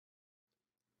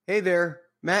Hey there,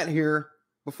 Matt here.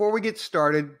 Before we get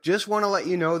started, just want to let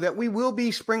you know that we will be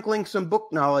sprinkling some book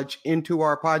knowledge into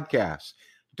our podcast.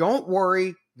 Don't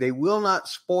worry, they will not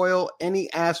spoil any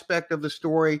aspect of the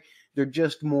story. They're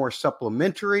just more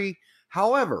supplementary.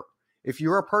 However, if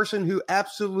you're a person who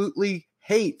absolutely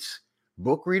hates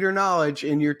book reader knowledge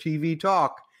in your TV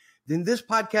talk, then this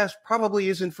podcast probably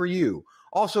isn't for you.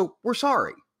 Also, we're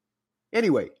sorry.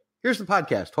 Anyway, here's the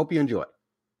podcast. Hope you enjoy.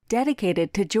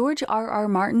 Dedicated to George R.R.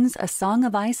 Martin's A Song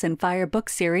of Ice and Fire book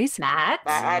series. Matt.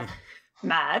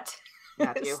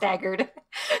 Matthew. Staggered.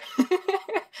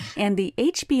 And the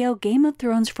HBO Game of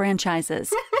Thrones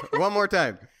franchises. One more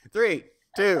time. 3,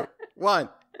 2, 1.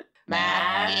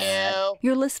 Matthew.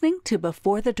 You're listening to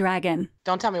Before the Dragon.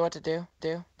 Don't tell me what to do.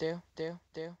 Do.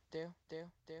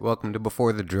 Welcome to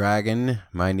Before the Dragon.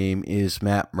 My name is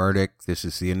Matt Murdock. This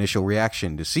is the initial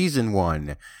reaction to Season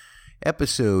 1,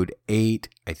 Episode 8,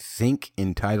 I think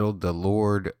entitled The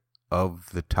Lord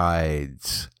of the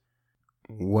Tides.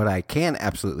 What I can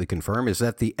absolutely confirm is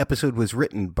that the episode was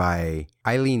written by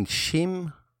Eileen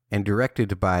Shim and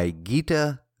directed by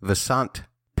Geeta Vasant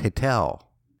Patel.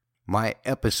 My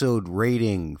episode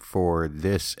rating for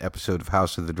this episode of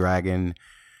House of the Dragon,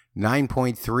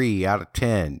 9.3 out of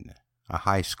 10. A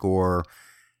high score,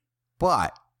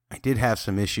 but I did have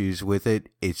some issues with it.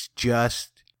 It's just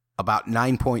about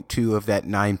 9.2 of that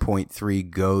 9.3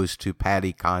 goes to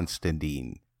Paddy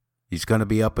Considine. He's going to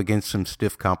be up against some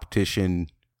stiff competition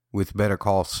with Better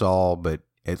Call Saul, but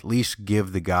at least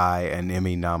give the guy an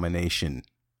Emmy nomination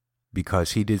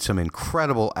because he did some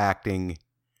incredible acting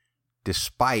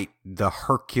despite the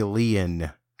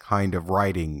Herculean kind of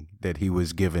writing that he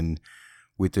was given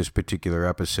with this particular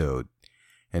episode.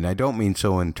 And I don't mean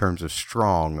so in terms of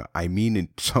strong. I mean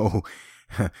it so,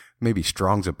 maybe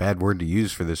strong's a bad word to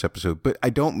use for this episode, but I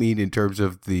don't mean in terms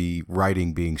of the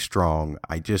writing being strong.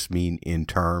 I just mean in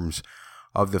terms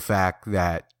of the fact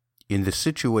that in the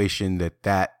situation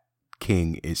that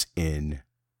king is in,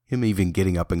 him even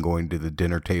getting up and going to the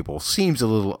dinner table seems a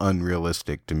little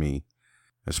unrealistic to me,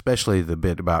 especially the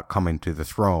bit about coming to the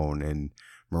throne and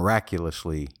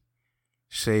miraculously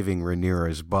saving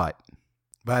Rhaenyra's butt.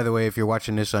 By the way, if you're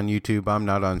watching this on YouTube, I'm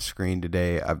not on screen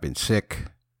today. I've been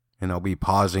sick, and I'll be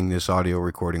pausing this audio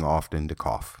recording often to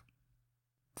cough.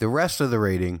 The rest of the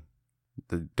rating,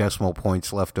 the decimal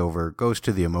points left over, goes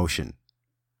to the emotion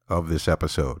of this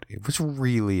episode. It was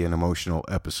really an emotional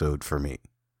episode for me.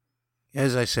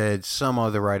 As I said, some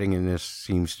of the writing in this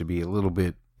seems to be a little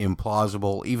bit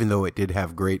implausible, even though it did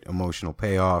have great emotional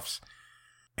payoffs.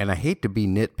 And I hate to be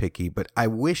nitpicky, but I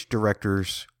wish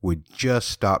directors would just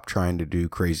stop trying to do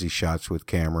crazy shots with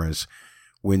cameras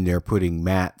when they're putting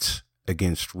mats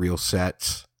against real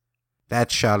sets.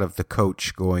 That shot of the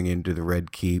coach going into the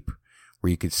Red Keep, where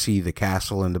you could see the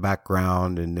castle in the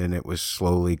background, and then it was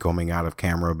slowly coming out of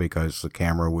camera because the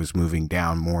camera was moving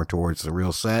down more towards the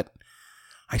real set.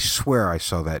 I swear I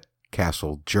saw that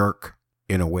castle jerk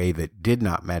in a way that did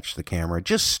not match the camera.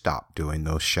 Just stop doing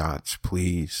those shots,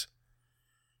 please.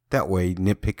 That way,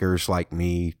 nitpickers like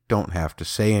me don't have to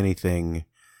say anything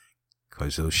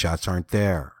because those shots aren't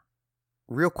there.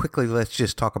 Real quickly, let's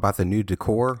just talk about the new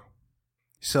decor.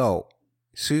 So,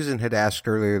 Susan had asked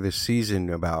earlier this season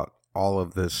about all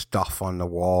of the stuff on the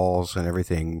walls and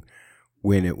everything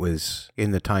when it was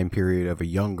in the time period of a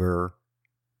younger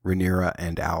Rhaenyra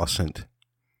and Alicent.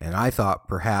 And I thought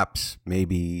perhaps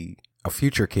maybe a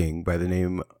future king by the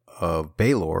name of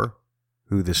Baelor,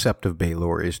 who the Sept of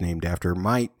Baelor is named after,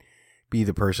 might be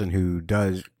the person who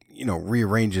does,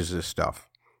 rearranges this stuff.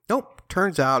 Nope,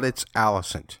 turns out it's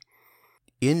Alicent.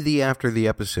 In the After the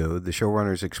episode, the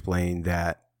showrunners explained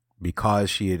that because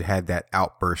she had had that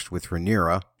outburst with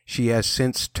Rhaenyra, she has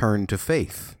since turned to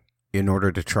faith in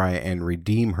order to try and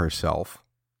redeem herself.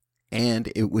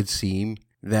 And it would seem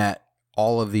that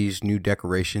all of these new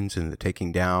decorations and the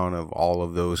taking down of all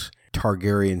of those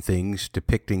Targaryen things,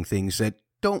 depicting things that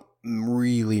don't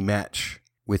really match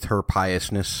with her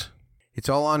piousness, it's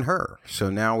all on her. So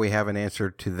now we have an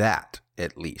answer to that,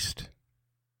 at least.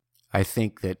 I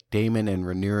think that Daemon and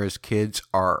Rhaenyra's kids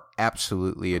are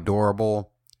absolutely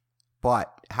adorable, but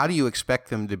how do you expect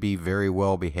them to be very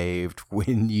well behaved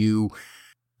when you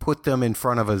put them in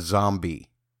front of a zombie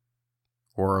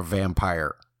or a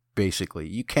vampire, basically?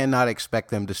 You cannot expect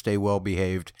them to stay well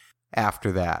behaved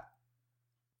after that.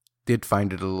 Did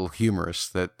find it a little humorous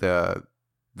that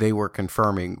they were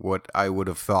confirming what I would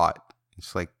have thought.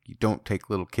 It's like you don't take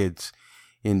little kids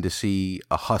in to see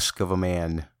a husk of a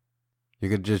man. You're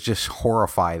going to just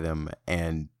horrify them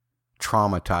and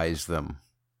traumatize them.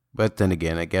 But then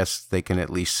again, I guess they can at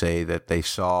least say that they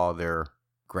saw their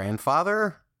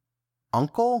grandfather,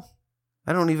 uncle,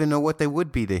 I don't even know what they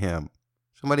would be to him.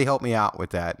 Somebody help me out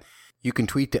with that. You can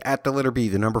tweet to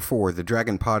 @B4, the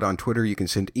Dragon Pod on Twitter. You can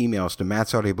send emails to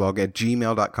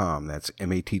mattsaudioblog@gmail.com. That's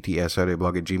MATTS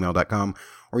audioblog@gmail.com.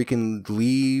 Or you can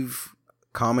leave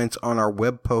comments on our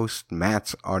web post,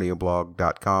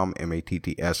 mattsaudioblog.com,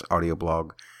 MATTS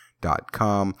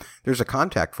audioblog.com. There's a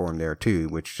contact form there too,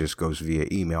 which just goes via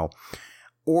email.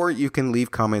 Or you can leave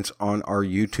comments on our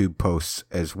YouTube posts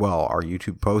as well. Our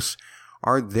YouTube posts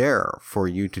are there for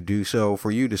you to do so, for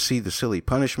you to see the silly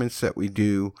punishments that we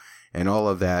do and all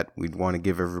of that. We'd want to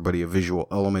give everybody a visual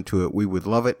element to it. We would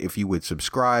love it if you would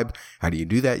subscribe. How do you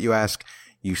do that, you ask?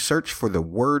 You search for the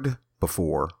word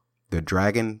before, the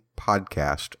Dragon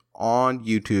Podcast on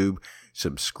YouTube.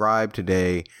 Subscribe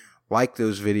today. Like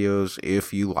those videos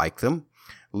if you like them.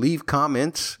 Leave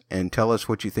comments and tell us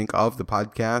what you think of the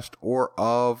podcast or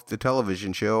of the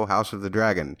television show House of the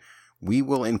Dragon. We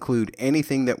will include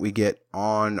anything that we get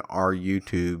on our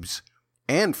YouTubes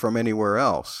and from anywhere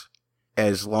else,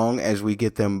 as long as we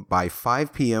get them by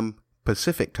 5 p.m.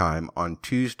 Pacific time on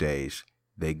Tuesdays.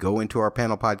 They go into our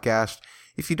panel podcast.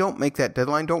 If you don't make that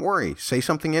deadline, don't worry. Say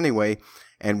something anyway,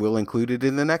 and we'll include it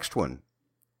in the next one.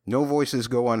 No voices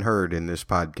go unheard in this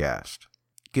podcast.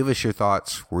 Give us your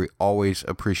thoughts. We always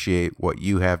appreciate what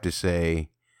you have to say,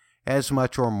 as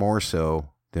much or more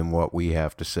so than what we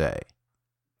have to say.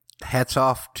 Hats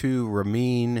off to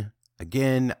Ramin.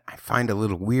 Again, I find a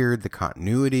little weird the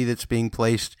continuity that's being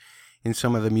placed in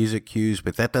some of the music cues,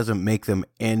 but that doesn't make them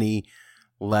any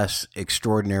less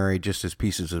extraordinary, just as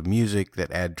pieces of music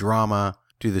that add drama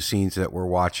to the scenes that we're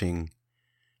watching.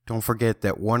 Don't forget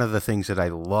that one of the things that I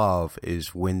love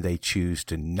is when they choose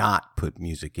to not put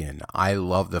music in. I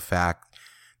love the fact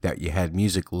that you had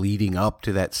music leading up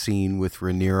to that scene with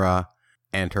Rhaenyra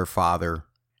and her father,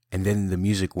 and then the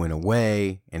music went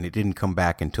away, and it didn't come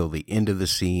back until the end of the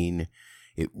scene.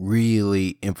 It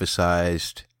really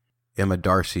emphasized Emma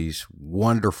Darcy's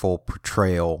wonderful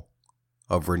portrayal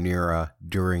of Rhaenyra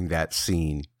during that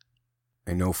scene.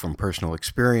 I know from personal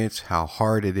experience how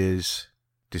hard it is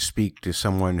to speak to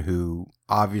someone who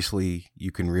obviously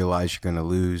you can realize you're going to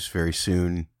lose very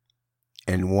soon,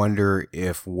 and wonder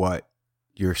if what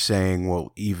you're saying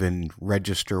will even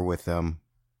register with them.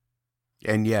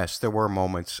 And yes, there were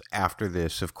moments after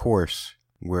this, of course,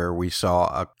 where we saw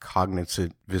a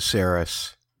cognizant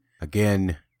Viserys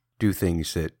again do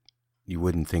things that you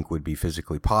wouldn't think would be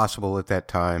physically possible at that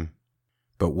time,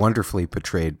 but wonderfully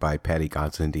portrayed by Paddy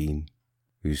Considine,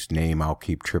 whose name I'll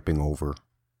keep tripping over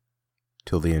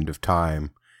till the end of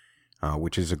time,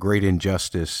 which is a great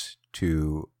injustice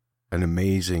to an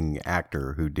amazing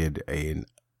actor who did an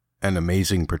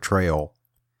amazing portrayal.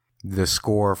 The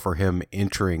score for him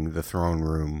entering the throne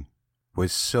room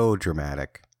was so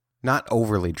dramatic. Not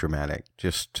overly dramatic,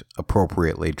 just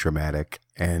appropriately dramatic.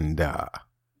 And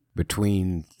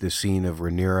between the scene of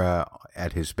Rhaenyra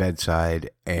at his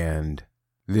bedside and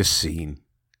this scene,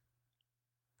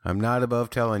 I'm not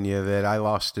above telling you that I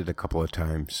lost it a couple of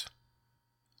times.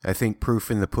 I think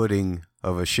proof in the pudding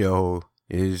of a show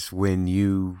is when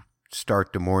you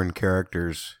start to mourn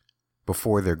characters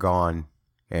before they're gone.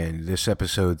 And this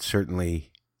episode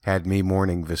certainly had me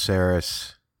mourning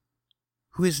Viserys,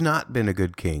 who has not been a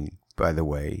good king, by the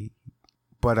way,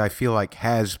 but I feel like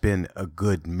has been a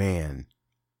good man.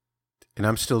 And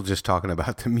I'm still just talking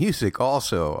about the music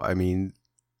also. I mean,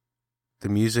 the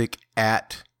music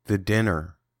at the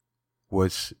dinner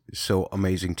was so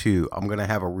amazing too. I'm going to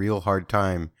have a real hard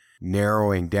time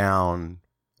narrowing down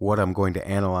what I'm going to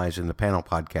analyze in the panel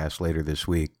podcast later this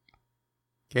week.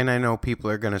 And I know people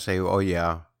are going to say, oh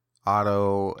yeah,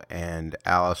 Otto and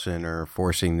Alicent are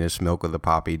forcing this milk of the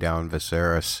poppy down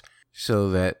Viserys so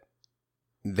that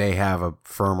they have a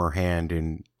firmer hand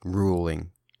in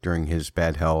ruling during his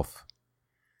bad health.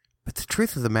 But the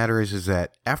truth of the matter is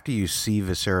that after you see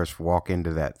Viserys walk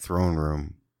into that throne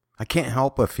room, I can't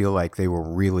help but feel like they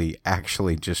were really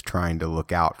actually just trying to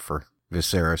look out for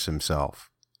Viserys himself.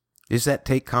 Is that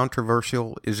take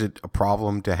controversial? Is it a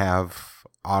problem to have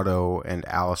Otto and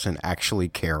Alicent actually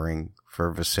caring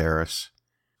for Viserys?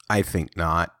 I think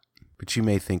not, but you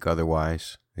may think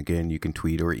otherwise. Again, you can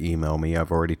tweet or email me.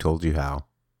 I've already told you how.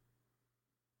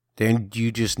 Then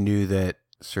you just knew that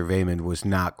Sir Vaemond was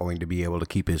not going to be able to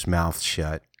keep his mouth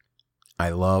shut. I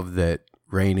love that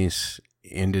Rhaenys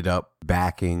ended up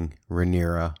backing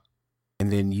Rhaenyra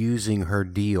and then using her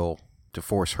deal to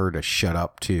force her to shut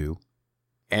up too.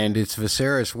 And it's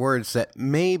Viserys' words that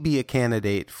may be a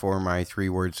candidate for my 3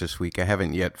 words this week. I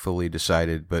haven't yet fully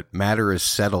decided, but matter is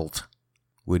settled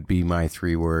would be my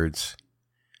 3 words,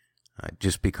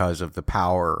 just because of the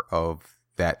power of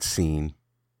that scene.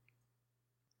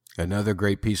 Another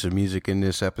great piece of music in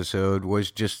this episode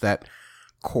was just that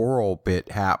choral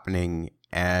bit happening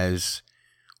as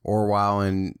Orwell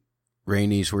and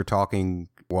Rhaenys were talking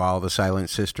while the Silent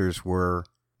Sisters were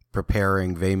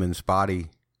preparing Vaemon's body.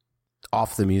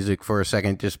 Off the music for a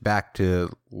second, just back to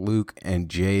Luke and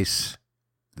Jace,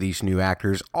 these new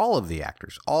actors, all of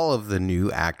the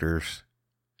new actors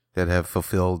that have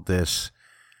fulfilled this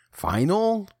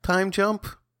final time jump.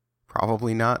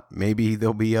 Probably not. Maybe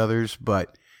there'll be others,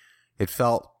 but it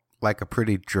felt like a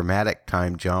pretty dramatic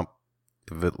time jump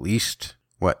of at least,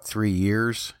 3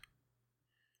 years?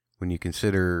 When you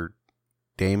consider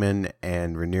Daemon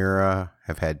and Rhaenyra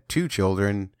have had 2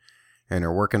 children and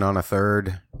are working on a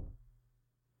 3rd.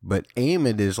 But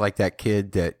Aemond is like that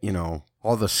kid that,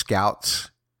 all the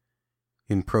scouts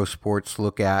in pro sports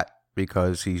look at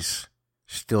because he's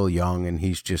still young and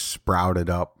he's just sprouted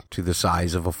up to the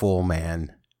size of a full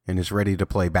man and is ready to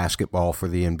play basketball for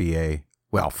the NBA.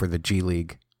 Well, for the G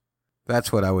League.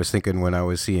 That's what I was thinking when I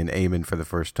was seeing Aemond for the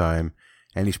first time.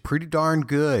 And he's pretty darn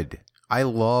good. I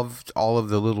loved all of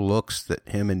the little looks that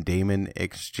him and Daemon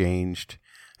exchanged.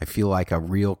 I feel like a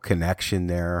real connection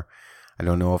there. I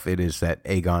don't know if it is that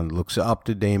Aegon looks up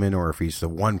to Daemon or if he's the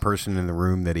one person in the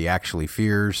room that he actually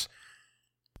fears.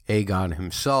 Aegon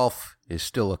himself is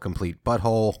still a complete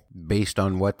butthole. Based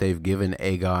on what they've given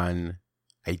Aegon,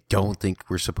 I don't think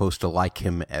we're supposed to like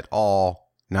him at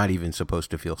all. Not even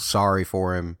supposed to feel sorry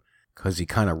for him because he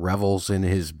kind of revels in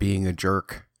his being a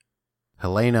jerk.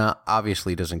 Helaena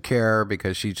obviously doesn't care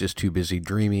because she's just too busy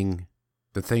dreaming.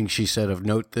 The thing she said of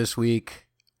note this week,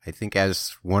 I think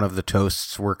as one of the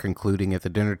toasts were concluding at the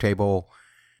dinner table,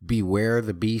 beware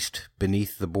the beast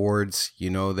beneath the boards.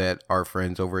 You know that our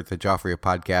friends over at the Joffrey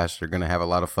podcast are going to have a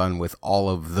lot of fun with all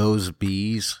of those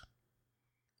bees.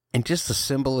 And just the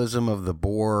symbolism of the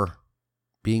boar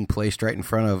being placed right in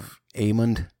front of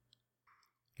Aemond.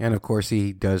 And of course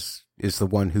he is the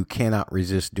one who cannot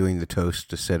resist doing the toast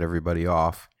to set everybody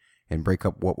off and break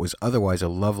up what was otherwise a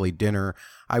lovely dinner.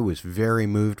 I was very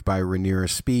moved by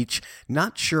Rhaenyra's speech.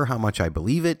 Not sure how much I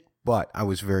believe it, but I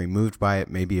was very moved by it.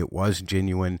 Maybe it was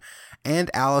genuine. And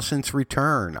Alicent's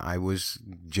return. I was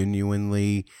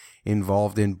genuinely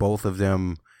involved in both of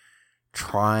them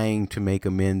trying to make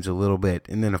amends a little bit.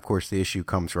 And then, of course, the issue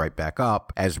comes right back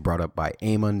up, as brought up by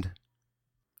Aemond.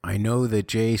 I know that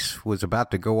Jace was about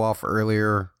to go off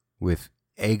earlier with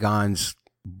Aegon's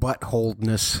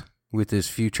buttholdness with his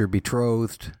future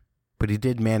betrothed, but he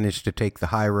did manage to take the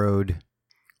high road,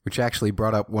 which actually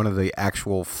brought up one of the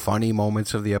actual funny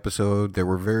moments of the episode. There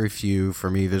were very few. For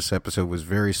me, this episode was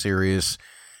very serious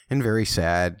and very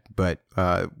sad, but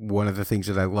one of the things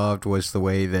that I loved was the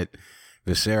way that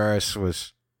Viserys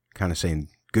was kind of saying,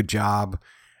 good job,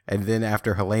 and then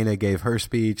after Helaena gave her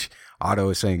speech, Otto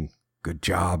was saying, good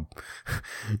job.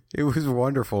 It was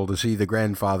wonderful to see the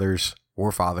grandfathers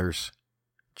or fathers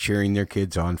cheering their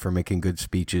kids on for making good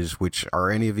speeches, which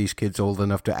are any of these kids old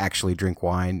enough to actually drink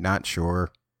wine? Not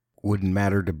sure. Wouldn't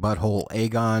matter to butthole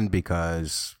Aegon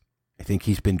because I think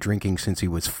he's been drinking since he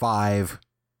was 5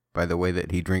 by the way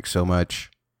that he drinks so much.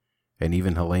 And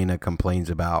even Helaena complains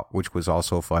about, which was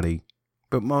also funny.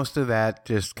 But most of that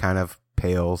just kind of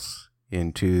pales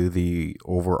into the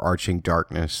overarching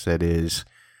darkness that is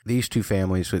these two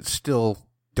families that still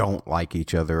don't like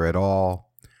each other at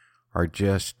all, are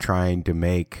just trying to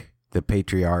make the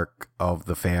patriarch of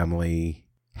the family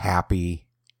happy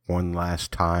one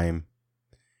last time.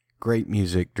 Great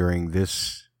music during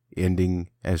this ending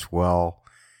as well.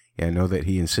 Yeah, I know that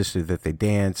he insisted that they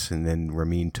dance, and then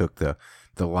Ramin took the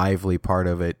lively part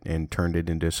of it and turned it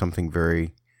into something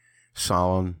very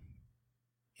solemn.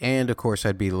 And of course,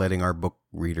 I'd be letting our book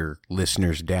reader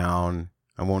listeners down.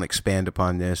 I won't expand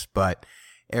upon this, but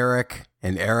Eric,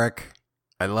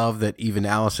 I love that even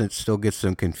Alicent still gets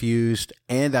them confused,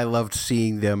 and I loved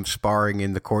seeing them sparring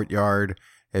in the courtyard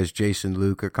as Jace and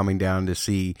Luke are coming down to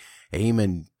see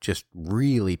Aemond just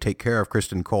really take care of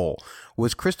Criston Cole.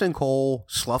 Was Criston Cole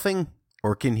sloughing,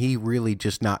 or can he really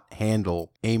just not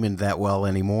handle Aemond that well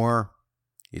anymore?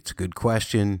 It's a good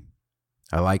question.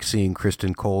 I like seeing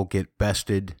Criston Cole get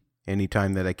bested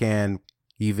anytime that I can,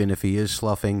 even if he is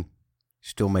sloughing.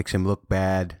 Still makes him look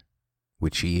bad,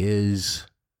 which he is.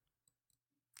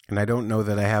 And I don't know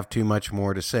that I have too much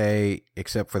more to say,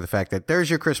 except for the fact that there's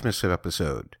your Christmas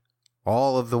episode.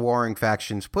 All of the warring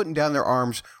factions putting down their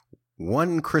arms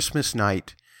one Christmas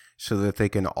night so that they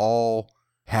can all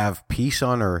have peace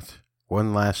on earth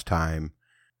one last time,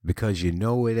 because you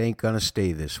know it ain't gonna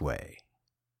stay this way.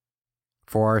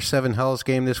 For our Seven Hells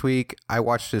game this week, I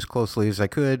watched as closely as I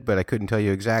could, but I couldn't tell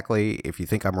you exactly. If you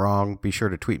think I'm wrong, be sure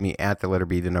to tweet me at the letter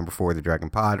B, the number 4, the Dragon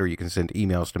Pod, or you can send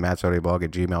emails to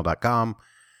mattsaudioblog@gmail.com.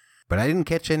 But I didn't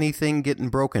catch anything getting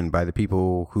broken by the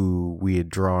people who we had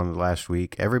drawn last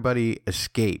week. Everybody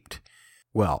escaped.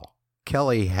 Well,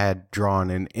 Kelly had drawn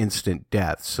an instant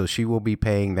death, so she will be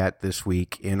paying that this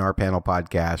week in our panel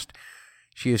podcast.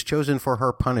 She has chosen for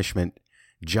her punishment,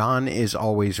 John is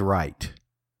always right,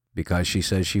 because she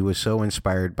says she was so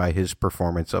inspired by his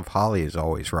performance of Holly is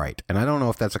always right. And I don't know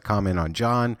if that's a comment on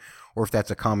John or if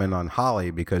that's a comment on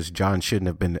Holly, because John shouldn't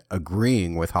have been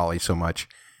agreeing with Holly so much.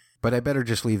 But I better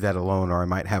just leave that alone, or I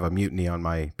might have a mutiny on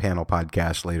my panel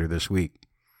podcast later this week.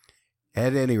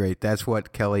 At any rate, that's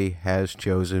what Kelly has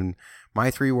chosen. My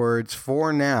 3 words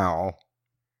for now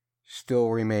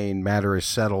still remain matter is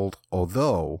settled,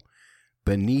 although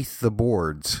beneath the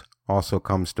boards also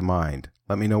comes to mind.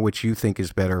 Let me know which you think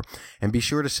is better, and be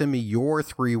sure to send me your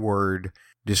 3-word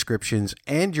descriptions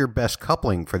and your best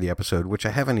coupling for the episode, which I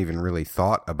haven't even really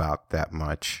thought about that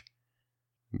much.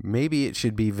 Maybe it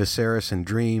should be Viserys and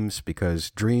Dreams, because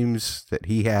dreams that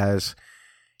he has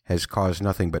caused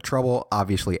nothing but trouble.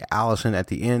 Obviously, Alicent at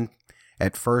the end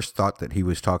at first thought that he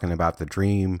was talking about the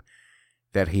dream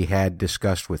that he had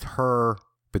discussed with her,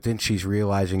 but then she's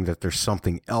realizing that there's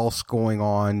something else going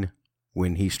on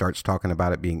when he starts talking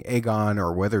about it being Aegon,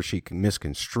 or whether she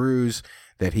misconstrues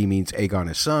that he means Aegon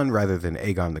his son rather than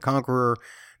Aegon the Conqueror.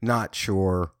 Not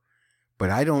sure. But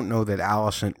I don't know that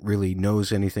Alicent really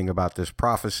knows anything about this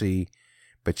prophecy,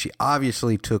 but she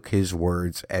obviously took his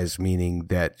words as meaning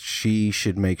that she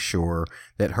should make sure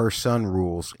that her son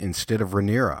rules instead of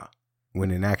Rhaenyra. When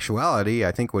in actuality,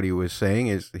 I think what he was saying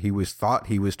is he thought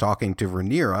he was talking to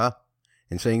Rhaenyra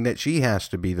and saying that she has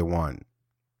to be the one.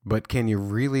 But can you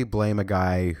really blame a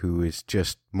guy who is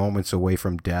just moments away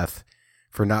from death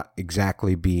for not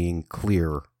exactly being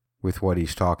clear with what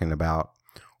he's talking about,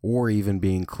 or even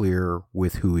being clear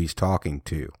with who he's talking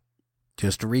to?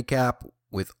 Just to recap,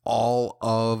 with all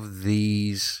of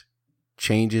these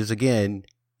changes again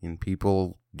in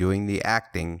people doing the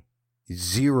acting,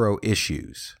 0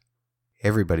 issues.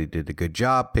 Everybody did a good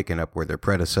job picking up where their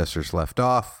predecessors left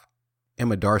off.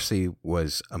 Emma Darcy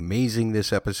was amazing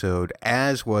this episode,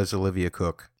 as was Olivia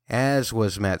Cook, as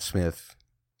was Matt Smith.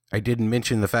 I didn't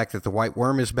mention the fact that the White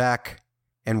Worm is back.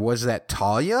 And was that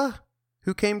Talia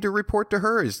who came to report to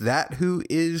her? Is that who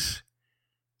is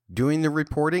doing the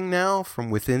reporting now from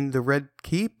within the Red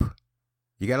Keep?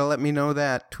 You got to let me know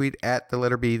that. Tweet at the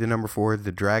letter B, the number 4,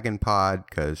 the Dragon Pod,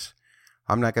 because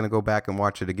I'm not going to go back and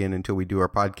watch it again until we do our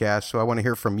podcast. So I want to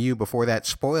hear from you before that.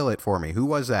 Spoil it for me. Who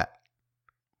was that?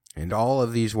 And all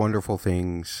of these wonderful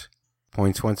things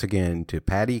points once again to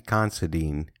Paddy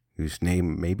Considine, whose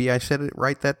name, maybe I said it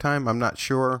right that time, I'm not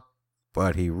sure.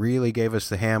 But he really gave us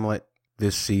the Hamlet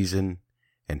this season.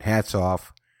 And hats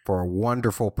off for a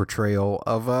wonderful portrayal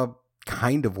of a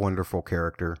kind of wonderful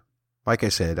character. Like I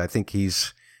said, I think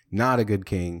he's not a good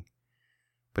king,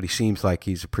 but he seems like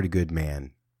he's a pretty good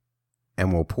man.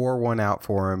 And we'll pour one out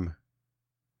for him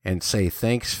and say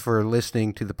thanks for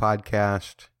listening to the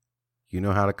podcast. You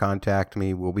know how to contact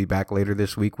me. We'll be back later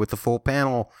this week with the full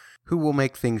panel, who will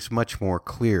make things much more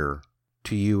clear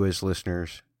to you as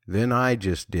listeners than I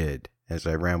just did as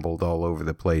I rambled all over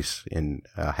the place in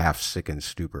a half-sickened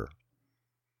stupor.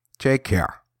 Take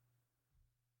care.